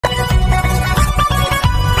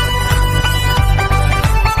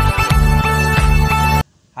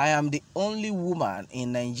am the only woman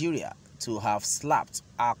in Nigeria to have slapped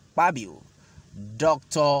Akpabio.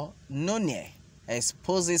 Dr. Nunieh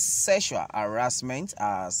exposes sexual harassment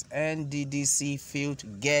as NDDC failed to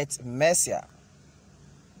get mercy.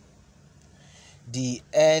 The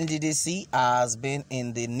NDDC has been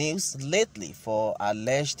in the news lately for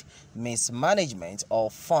alleged mismanagement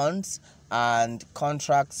of funds and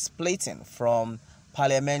contract splitting, from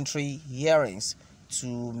parliamentary hearings to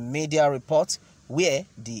media reports where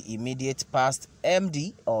the immediate past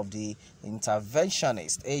MD of the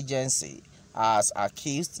interventionist agency has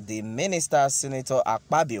accused the minister, Senator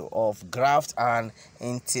Akpabio, of graft and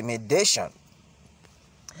intimidation.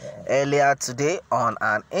 Earlier today, on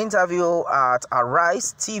an interview at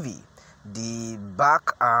Arise TV, the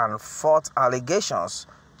back and forth allegations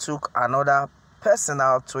took another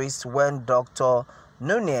personal twist when Dr.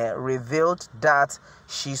 Nunieh revealed that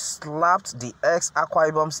she slapped the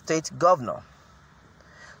ex-Akwa Ibom state governor.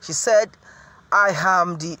 She said, "I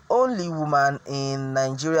am the only woman in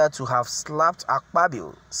Nigeria to have slapped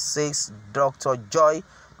Akpabio," says Dr. Joy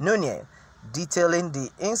Nunieh, detailing the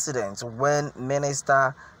incident when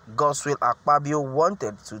Minister Godswill Akpabio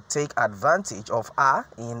wanted to take advantage of her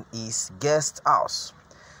in his guest house.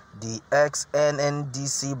 The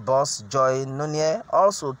ex-NNDC boss Joy Nunieh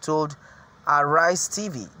also told Arise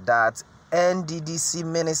TV that NDDC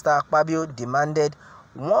Minister Akpabio demanded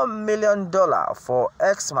 $1 million for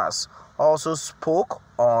Xmas. Also spoke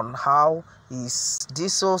on how his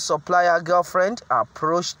diesel supplier girlfriend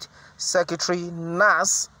approached Secretary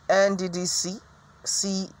Nas NDDC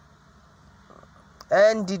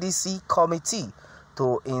committee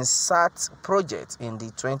to insert project in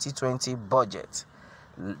the 2020 budget.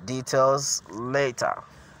 Details later.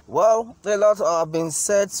 Well, a lot have been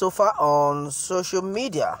said so far on social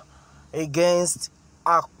media against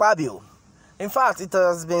Akpabio. In fact, it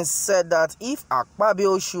has been said that if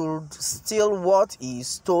Akpabio should steal what he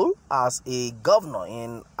stole as a governor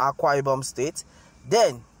in Akwa Ibom State,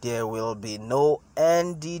 then there will be no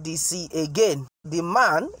NDDC again. The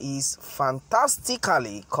man is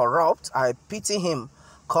fantastically corrupt. I pity him,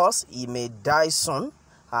 cause he may die soon,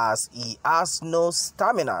 as he has no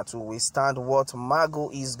stamina to withstand what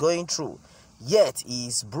Mago is going through. Yet he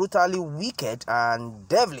is brutally wicked and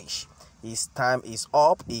devilish. His time is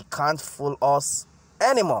up. He can't fool us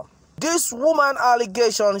anymore. This woman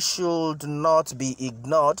allegation should not be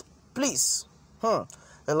ignored, please. A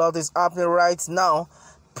lot is happening right now.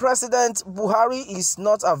 President Buhari is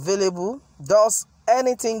not available, thus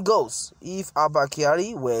anything goes. If Abba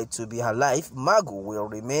Kyari were to be alive, Mago will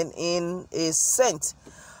remain in a Senate.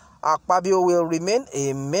 Akpabio will remain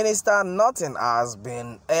a minister. Nothing has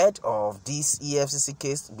been heard of this EFCC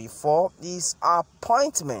case before his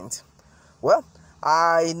appointment. Well,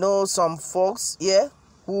 I know some folks here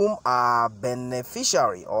whom are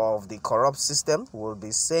beneficiary of the corrupt system will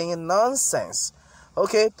be saying nonsense.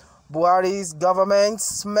 Okay, Buhari's government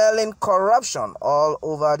smelling corruption all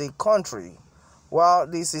over the country. Well,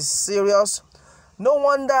 this is serious. No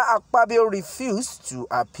wonder Akpabio refused to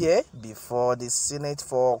appear before the Senate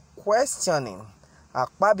for questioning.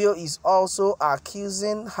 Akpabio is also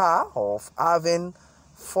accusing her of having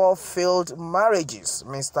 4 failed marriages.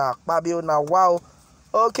 Mr. Akpabio, now wow,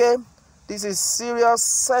 okay, this is serious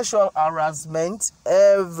sexual harassment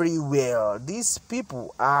everywhere. These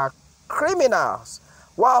people are criminals.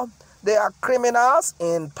 Wow, they are criminals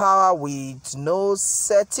in power with no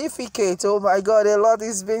certificate. Oh my God, a lot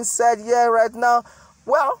is being said here right now.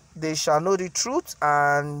 Well, they shall know the truth,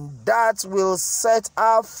 and that will set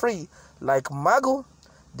her free. Like Mago,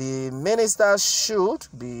 the minister should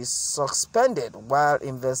be suspended while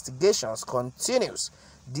investigations continues.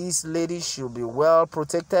 This lady should be well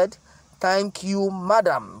protected. Thank you,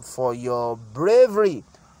 madam, for your bravery.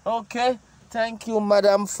 Okay, thank you,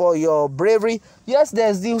 madam, for your bravery. Yes,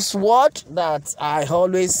 there's this word that I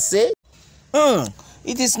always say.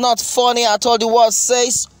 It is not funny at all. The word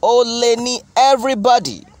says, Oleni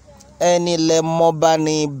everybody. Enile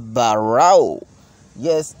mobani barao.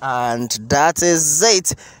 Yes, and that is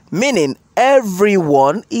it. Meaning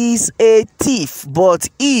everyone is a thief, but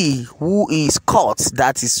he who is caught,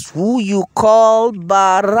 that is who you call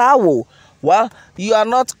barao. Well, you are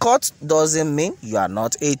not caught doesn't mean you are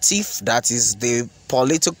not a thief. That is the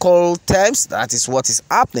political terms. That is what is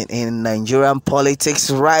happening in Nigerian politics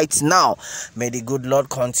right now. May the good Lord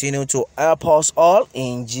continue to help us all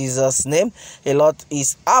in Jesus' name. A lot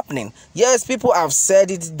is happening. Yes, people have said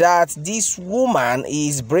it that this woman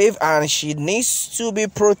is brave and she needs to be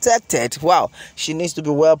protected. Wow, she needs to be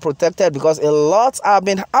well protected because a lot have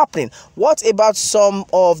been happening. What about some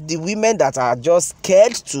of the women that are just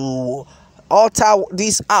scared to utter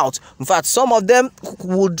this out. In fact, some of them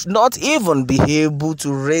would not even be able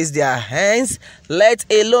to raise their hands, let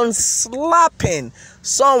alone slapping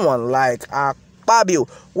someone like Akpabio.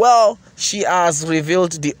 Well, she has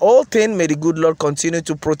revealed the whole thing. May the good Lord continue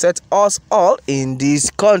to protect us all in this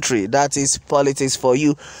country. That is politics for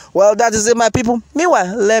you. Well, that is it, my people.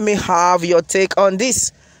 Meanwhile, let me have your take on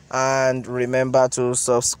this. And remember to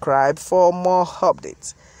subscribe for more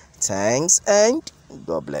updates. Thanks and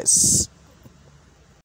God bless.